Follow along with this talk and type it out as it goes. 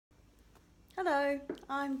Hello,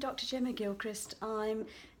 I'm Dr. Gemma Gilchrist. I'm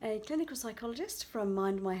a clinical psychologist from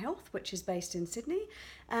Mind My Health, which is based in Sydney,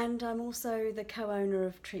 and I'm also the co-owner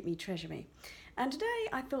of Treat Me, Treasure Me. And today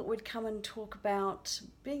I thought we'd come and talk about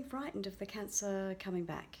being frightened of the cancer coming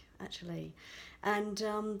back, actually. And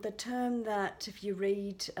the term that, if you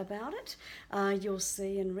read about it, you'll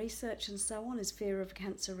see in research and so on, is fear of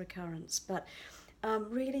cancer recurrence. But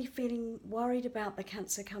really feeling worried about the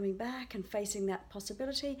cancer coming back and facing that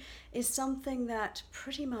possibility is something that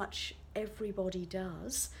pretty much everybody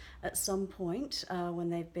does at some point when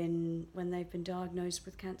they've been diagnosed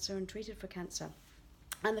with cancer and treated for cancer.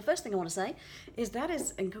 And the first thing I want to say is that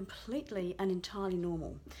is completely and entirely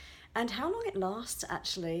normal. And how long it lasts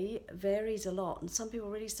actually varies a lot. And some people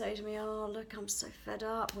really say to me, oh, look, I'm so fed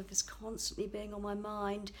up with this constantly being on my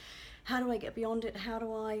mind. How do I get beyond it? How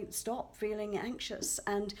do I stop feeling anxious?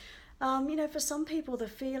 And, for some people, the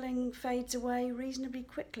feeling fades away reasonably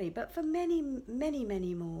quickly. But for many, many,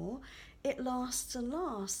 many more, it lasts and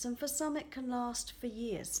lasts. And for some, it can last for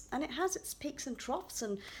years. And it has its peaks and troughs.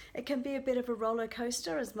 And it can be a bit of a roller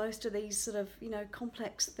coaster, as most of these sort of,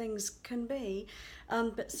 complex things can be.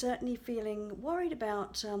 But certainly feeling worried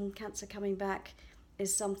about cancer coming back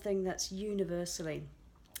is something that's universally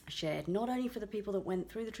shared, not only for the people that went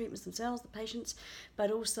through the treatments themselves, the patients,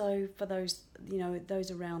 but also for those,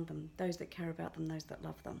 those around them, those that care about them, those that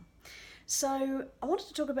love them. So I wanted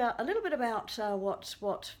to talk about a little bit about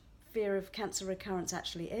what fear of cancer recurrence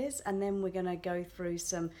actually is, and then we're going to go through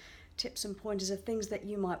some tips and pointers of things that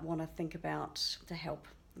you might want to think about to help.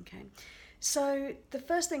 Okay. So the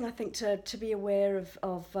first thing I think to be aware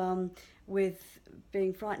of with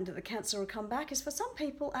being frightened that the cancer will come back is, for some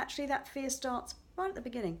people, actually that fear starts right at the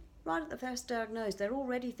beginning, right at the first diagnosed. They're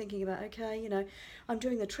already thinking about, okay, I'm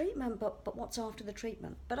doing the treatment, but what's after the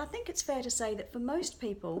treatment? But I think it's fair to say that for most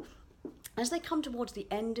people, as they come towards the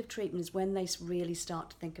end of treatment is when they really start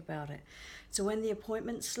to think about it. So when the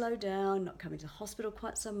appointments slow down, not coming to the hospital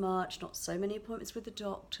quite so much, not so many appointments with the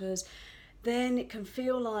doctors, then it can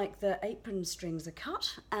feel like the apron strings are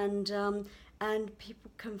cut, and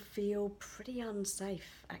people can feel pretty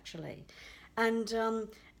unsafe, actually.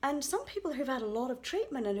 And some people who've had a lot of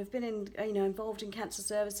treatment and who've been involved in cancer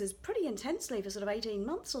services pretty intensely for sort of 18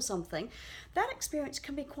 months or something, that experience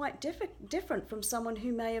can be quite different from someone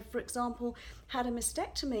who may have, for example, had a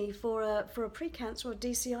mastectomy for a precancer or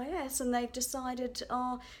DCIS, and they've decided,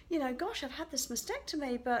 gosh, I've had this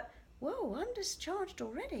mastectomy, but whoa, I'm discharged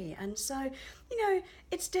already. And so,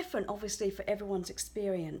 it's different, obviously, for everyone's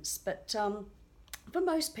experience. But for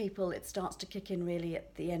most people, it starts to kick in really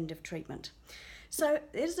at the end of treatment. So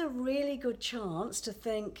there's a really good chance to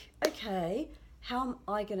think, okay, how am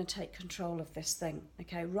I going to take control of this thing?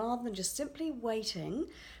 Okay, rather than just simply waiting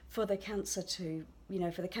for the cancer to,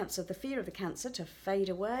 the fear of the cancer to fade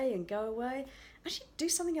away and go away, actually do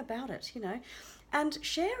something about it, and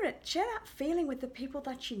share that feeling with the people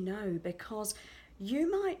that you know, because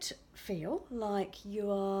you might feel like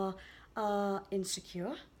you are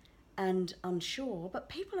insecure and unsure, but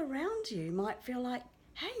people around you might feel like,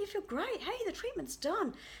 hey, you feel great. Hey, the treatment's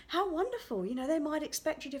done. How wonderful. They might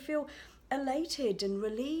expect you to feel elated and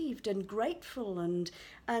relieved and grateful and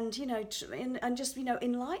just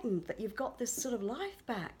enlightened that you've got this sort of life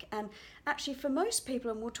back. And actually, for most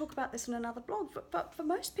people, and we'll talk about this in another blog, but for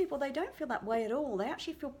most people, they don't feel that way at all. They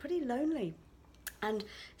actually feel pretty lonely and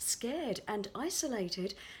scared and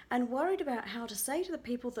isolated and worried about how to say to the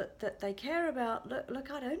people that they care about,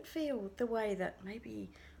 look, I don't feel the way that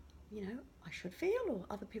maybe I should feel, or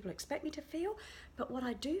other people expect me to feel, but what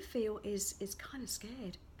I do feel is kind of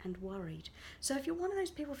scared and worried. So if you're one of those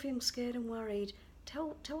people feeling scared and worried,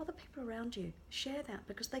 tell other people around you, share that,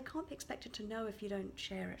 because they can't be expected to know if you don't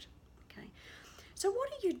share it. Okay. So what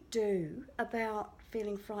do you do about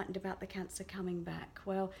feeling frightened about the cancer coming back?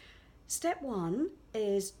 Well, step one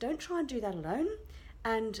is don't try and do that alone,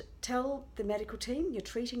 and tell the medical team, your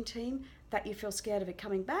treating team, that you feel scared of it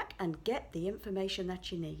coming back, and get the information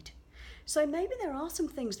that you need. So maybe there are some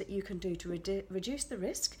things that you can do to reduce the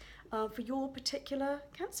risk for your particular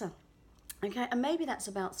cancer. Okay, and maybe that's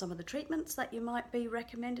about some of the treatments that you might be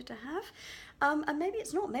recommended to have, and maybe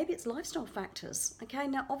it's not. Maybe it's lifestyle factors. Okay,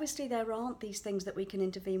 now obviously there aren't these things that we can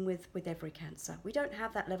intervene with every cancer. We don't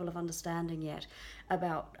have that level of understanding yet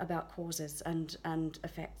about causes and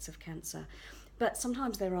effects of cancer. But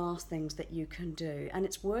sometimes there are things that you can do, and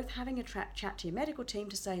it's worth having a chat to your medical team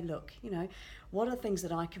to say, look, what are the things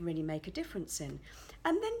that I can really make a difference in?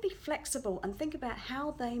 And then be flexible and think about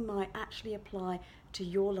how they might actually apply to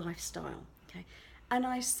your lifestyle. Okay. And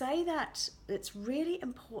I say that it's really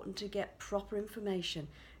important to get proper information.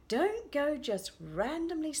 Don't go just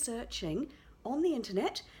randomly searching on the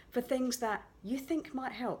internet for things that you think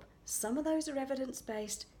might help. Some of those are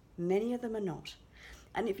evidence-based, many of them are not.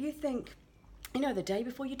 And if you think, the day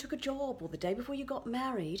before you took a job or the day before you got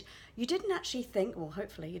married, you didn't actually think, well,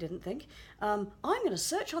 hopefully you didn't think, I'm going to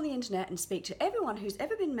search on the internet and speak to everyone who's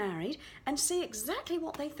ever been married and see exactly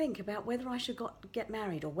what they think about whether I should get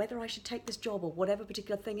married or whether I should take this job or whatever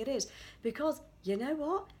particular thing it is. Because you know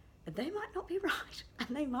what? They might not be right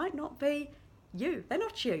and they might not be you. They're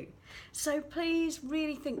not you. So please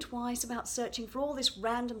really think twice about searching for all this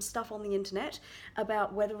random stuff on the internet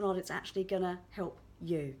about whether or not it's actually going to help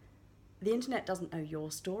you. The internet doesn't know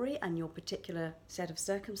your story and your particular set of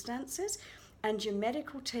circumstances, and your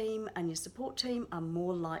medical team and your support team are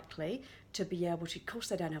more likely to be able to, of course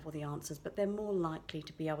they don't have all the answers, but they're more likely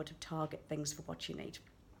to be able to target things for what you need.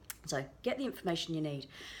 So get the information you need.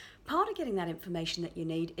 Part of getting that information that you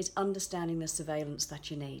need is understanding the surveillance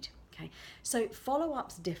that you need. Okay, so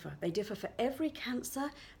follow-ups differ. They differ for every cancer.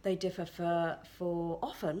 They differ for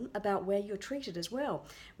often about where you're treated as well.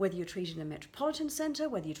 Whether you're treated in a metropolitan centre,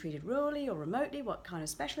 whether you're treated rurally or remotely, what kind of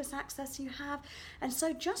specialist access you have. And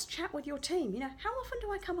so just chat with your team. How often do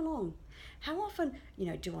I come along? How often,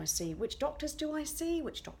 do I see, which doctors do I see?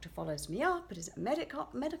 Which doctor follows me up? Is it a medical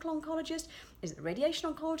oncologist? Is it a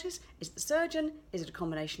radiation oncologist? Is it the surgeon? Is it a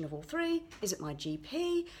combination of all three? Is it my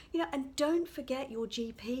GP? And don't forget your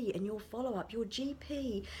GP and your follow-up. Your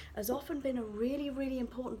GP has often been a really, really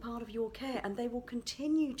important part of your care, and they will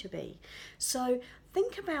continue to be. So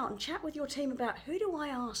think about and chat with your team about, who do I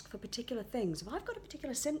ask for particular things? If I've got a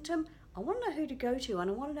particular symptom, I want to know who to go to and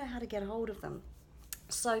I want to know how to get a hold of them.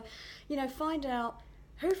 So, find out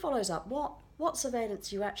who follows up, what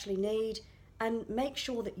surveillance you actually need, and make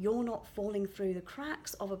sure that you're not falling through the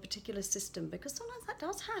cracks of a particular system, because sometimes that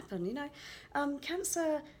does happen.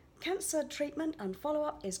 Cancer treatment and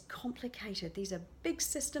follow-up is complicated. These are big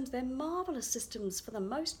systems. They're marvelous systems for the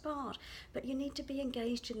most part, but you need to be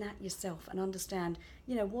engaged in that yourself and understand,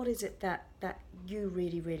 what is it that you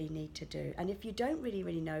really, really need to do. And if you don't really,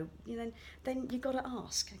 really know, then you've got to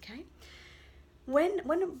ask, okay? When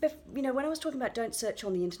I was talking about don't search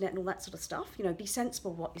on the internet and all that sort of stuff, be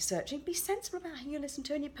sensible what you're searching, be sensible about who you listen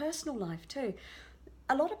to in your personal life too.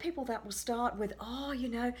 A lot of people that will start with,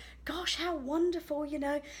 gosh, how wonderful,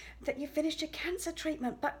 that you finished your cancer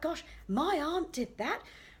treatment, but gosh, my aunt did that,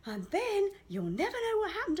 and then you'll never know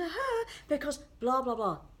what happened to her because blah, blah,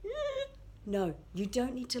 blah. No, you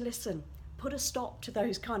don't need to listen. Put a stop to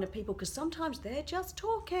those kind of people, because sometimes they're just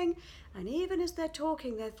talking, and even as they're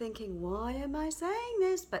talking, they're thinking, why am I saying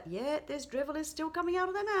this? But yet this drivel is still coming out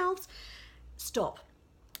of their mouths. Stop.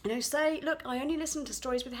 Say, look, I only listen to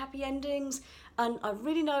stories with happy endings, and I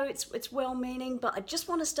really know it's well-meaning, but I just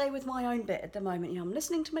want to stay with my own bit at the moment. I'm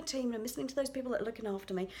listening to my team, and I'm listening to those people that are looking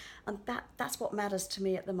after me, and that's what matters to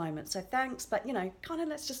me at the moment. So thanks, but kind of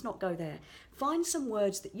let's just not go there. Find some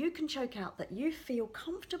words that you can choke out that you feel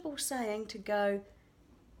comfortable saying to go,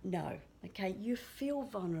 no, okay? You feel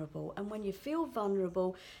vulnerable, and when you feel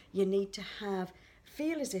vulnerable, you need to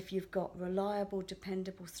feel as if you've got reliable,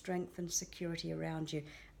 dependable strength and security around you.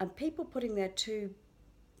 And people putting their two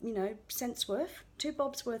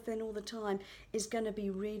bobs worth in all the time is going to be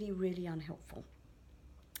really, really unhelpful.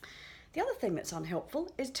 The other thing that's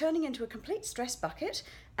unhelpful is turning into a complete stress bucket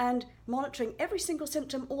and monitoring every single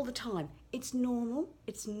symptom all the time. It's normal,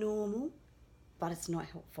 but it's not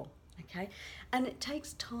helpful. Okay, and it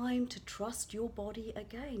takes time to trust your body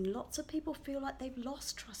again. Lots of people feel like they've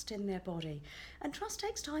lost trust in their body, and trust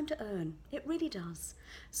takes time to earn. It really does.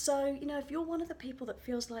 So, if you're one of the people that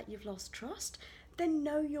feels like you've lost trust, then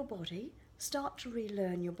know your body, start to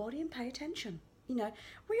relearn your body and pay attention.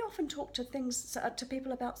 We often talk to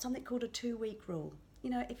people about something called a 2-week rule.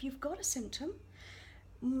 If you've got a symptom,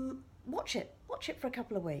 watch it for a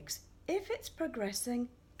couple of weeks. If it's progressing,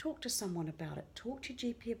 talk to someone about it. Talk to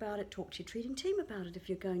your GP about it. Talk to your treating team about it if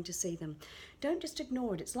you're going to see them. Don't just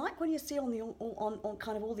ignore it. It's like when you see on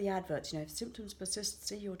kind of all the adverts, if symptoms persist,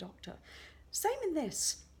 see your doctor. Same in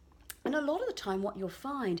this. And a lot of the time what you'll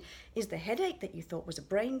find is the headache that you thought was a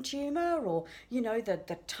brain tumour, or,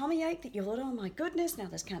 the tummy ache that you thought, oh my goodness, now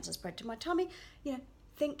there's cancer spread to my tummy.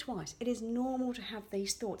 Think twice. It is normal to have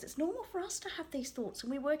these thoughts. It's normal for us to have these thoughts,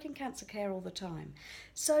 and we work in cancer care all the time.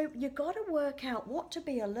 So you've got to work out what to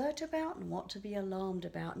be alert about and what to be alarmed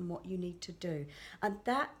about and what you need to do. And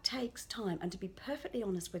that takes time. And to be perfectly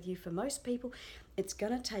honest with you, for most people, it's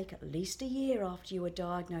going to take at least a year after you were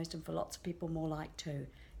diagnosed, and for lots of people more like 2.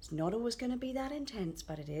 It's not always going to be that intense,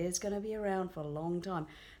 but it is going to be around for a long time.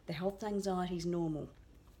 The health anxiety is normal.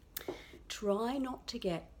 Try not to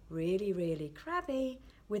get really, really crabby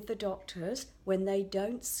with the doctors when they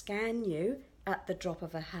don't scan you at the drop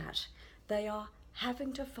of a hat. they are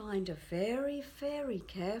having to find a very, very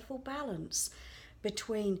careful balance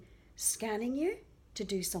between scanning you to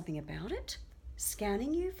do something about it,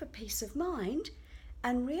 scanning you for peace of mind,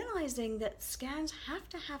 and realizing that scans have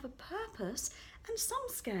to have a purpose, and some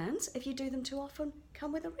scans, if you do them too often,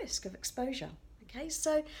 come with a risk of exposure. Okay,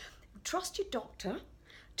 so trust your doctor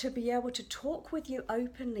to be able to talk with you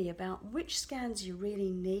openly about which scans you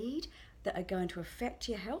really need that are going to affect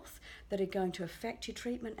your health, that are going to affect your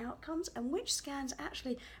treatment outcomes, and which scans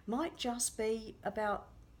actually might just be about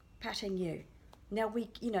patting you. Now,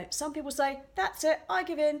 some people say, that's it, I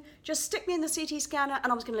give in, just stick me in the CT scanner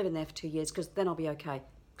and I'm just going to live in there for 2 years because then I'll be okay.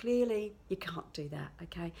 Clearly, you can't do that,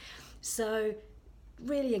 okay? So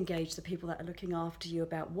really engage the people that are looking after you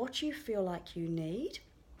about what you feel like you need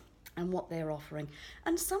and what they're offering.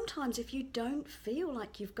 And sometimes if you don't feel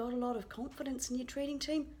like you've got a lot of confidence in your treating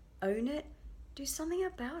team, own it, do something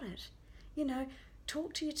about it.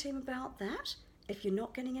 Talk to your team about that. If you're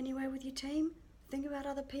not getting anywhere with your team, think about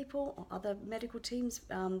other people or other medical teams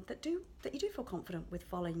that you do feel confident with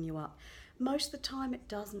following you up. Most of the time it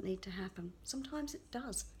doesn't need to happen. Sometimes it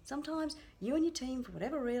does. Sometimes you and your team, for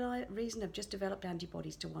whatever reason, have just developed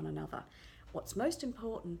antibodies to one another. What's most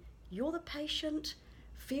important, you're the patient,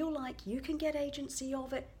 feel like you can get agency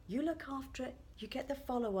of it, you look after it, you get the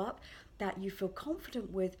follow-up that you feel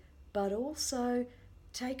confident with, but also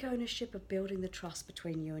take ownership of building the trust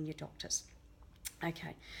between you and your doctors.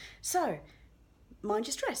 Okay, so mind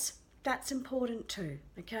your stress. That's important too,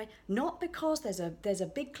 okay? Not because there's a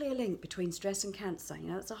big clear link between stress and cancer.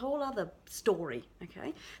 It's a whole other story,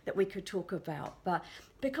 okay, that we could talk about. But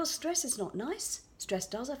because stress is not nice, stress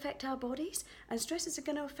does affect our bodies, and stress is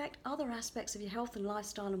going to affect other aspects of your health and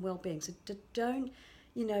lifestyle and well-being. So don't,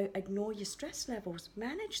 ignore your stress levels.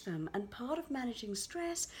 Manage them. And part of managing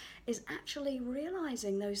stress is actually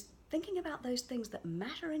thinking about those things that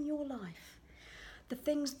matter in your life, the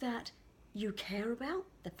things that you care about,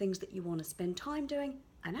 the things that you want to spend time doing,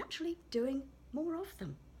 and actually doing more of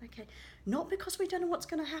them. Okay, not because we don't know what's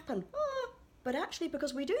going to happen, but actually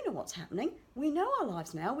because we do know what's happening. We know our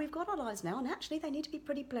lives now, we've got our lives now, and actually they need to be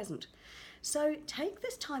pretty pleasant. So take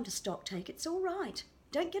this time to stock take. It's all right.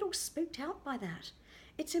 Don't get all spooked out by that.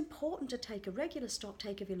 It's important to take a regular stock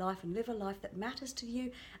take of your life and live a life that matters to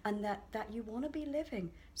you and that you want to be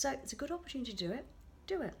living. So it's a good opportunity to do it.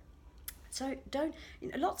 Do it. So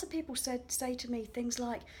lots of people say to me things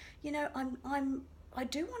like, I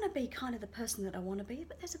do want to be kind of the person that I want to be,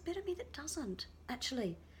 but there's a bit of me that doesn't,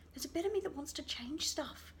 actually. There's a bit of me that wants to change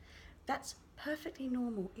stuff. That's perfectly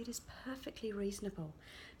normal. It is perfectly reasonable.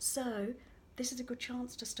 So this is a good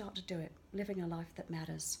chance to start to do it, living a life that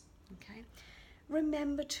matters, okay?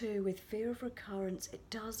 Remember too, with fear of recurrence, it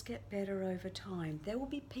does get better over time. There will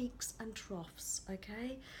be peaks and troughs,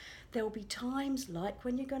 okay? There will be times like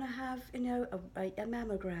when you're going to have, a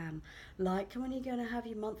mammogram, like when you're going to have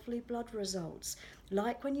your monthly blood results,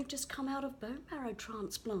 like when you've just come out of bone marrow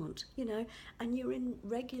transplant, and you're in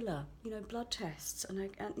regular, blood tests,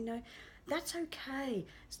 and that's okay.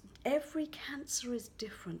 Every cancer is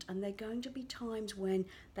different, and there are going to be times when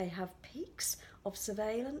they have peaks of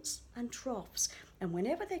surveillance and troughs. And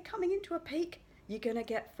whenever they're coming into a peak, you're going to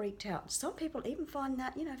get freaked out. Some people even find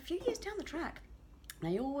that, a few years down the track,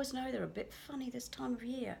 they always know they're a bit funny this time of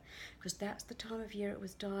year because that's the time of year it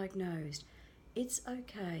was diagnosed. It's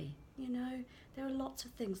okay. There are lots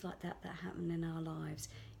of things like that happen in our lives.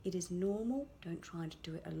 It is normal. Don't try to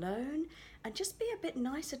do it alone. And just be a bit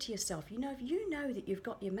nicer to yourself. If you know that you've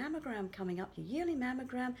got your mammogram coming up, your yearly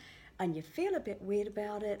mammogram, and you feel a bit weird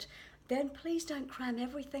about it, then please don't cram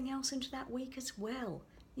everything else into that week as well.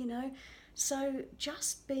 So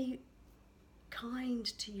just be kind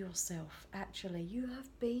to yourself. Actually, you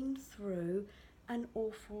have been through an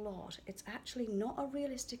awful lot. It's actually not a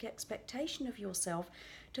realistic expectation of yourself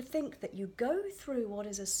to think that you go through what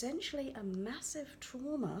is essentially a massive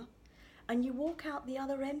trauma and you walk out the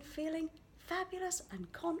other end feeling fabulous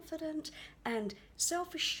and confident and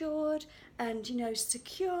self-assured and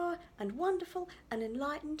secure and wonderful and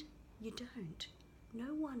enlightened. You don't.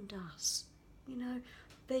 No one does.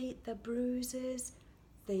 The bruises,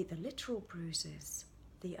 the literal bruises,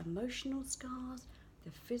 the emotional scars,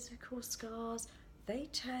 the physical scars, they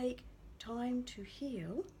take time to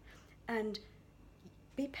heal, and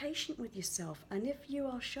be patient with yourself. And if you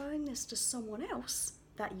are showing this to someone else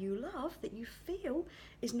that you love, that you feel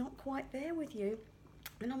is not quite there with you,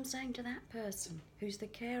 then I'm saying to that person who's the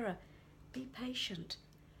carer, be patient.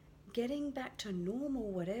 Getting back to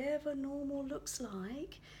normal, whatever normal looks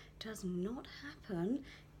like, does not happen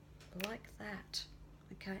like that.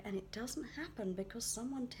 Okay, and it doesn't happen because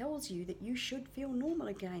someone tells you that you should feel normal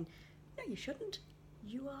again. No, you shouldn't.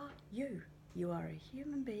 You are you. You are a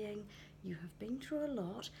human being. You have been through a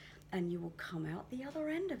lot and you will come out the other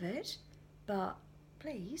end of it. But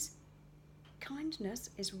please, kindness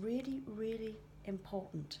is really, really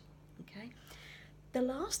important. Okay? The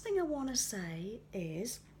last thing I want to say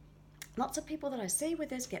is lots of people that I see with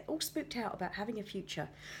this get all spooked out about having a future.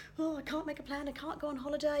 Oh, I can't make a plan, I can't go on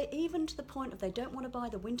holiday, even to the point of they don't want to buy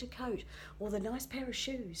the winter coat or the nice pair of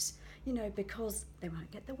shoes, because they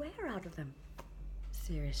won't get the wear out of them.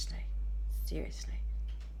 Seriously, seriously.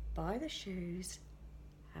 Buy the shoes,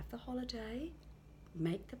 have the holiday,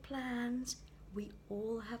 make the plans. We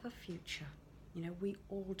all have a future. We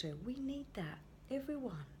all do. We need that.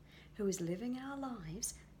 Everyone who is living our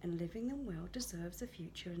lives and living them well deserves a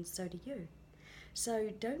future, and so do you. So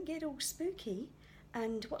don't get all spooky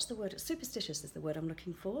and what's the word? Superstitious is the word I'm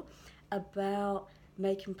looking for, about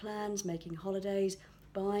making plans, making holidays,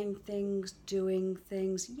 buying things, doing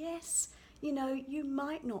things. Yes, you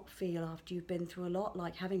might not feel after you've been through a lot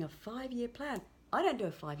like having a 5-year plan. I don't do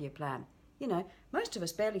a 5-year plan. Most of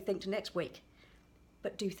us barely think to next week.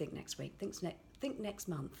 But do think next week, think next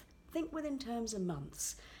month, think within terms of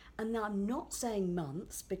months. And now I'm not saying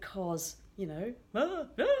months because,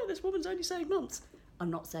 this woman's only saying months. I'm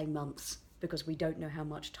not saying months because we don't know how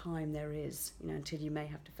much time there is, until you may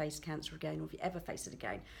have to face cancer again or if you ever face it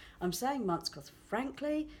again. I'm saying months because,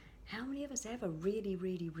 frankly, how many of us ever really,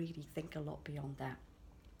 really, really think a lot beyond that?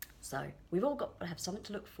 So we've all got to have something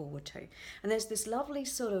to look forward to. And there's this lovely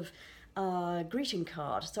sort of greeting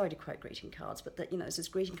card. Sorry to quote greeting cards, but it's this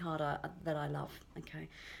greeting card that I love. Okay,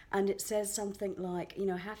 and it says something like,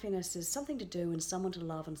 happiness is something to do and someone to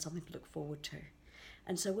love and something to look forward to.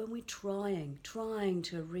 And so when we're trying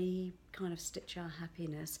to kind of stitch our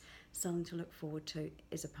happiness, something to look forward to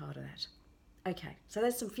is a part of that. Okay, so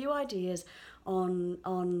there's some few ideas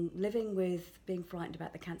on living with being frightened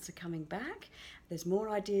about the cancer coming back. There's more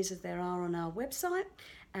ideas as there are on our website,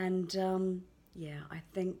 and I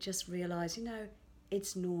think just realise,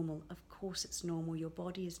 it's normal. Of course it's normal. Your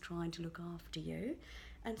body is trying to look after you,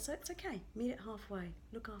 and so it's okay. Meet it halfway.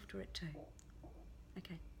 Look after it too.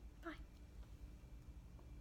 Okay.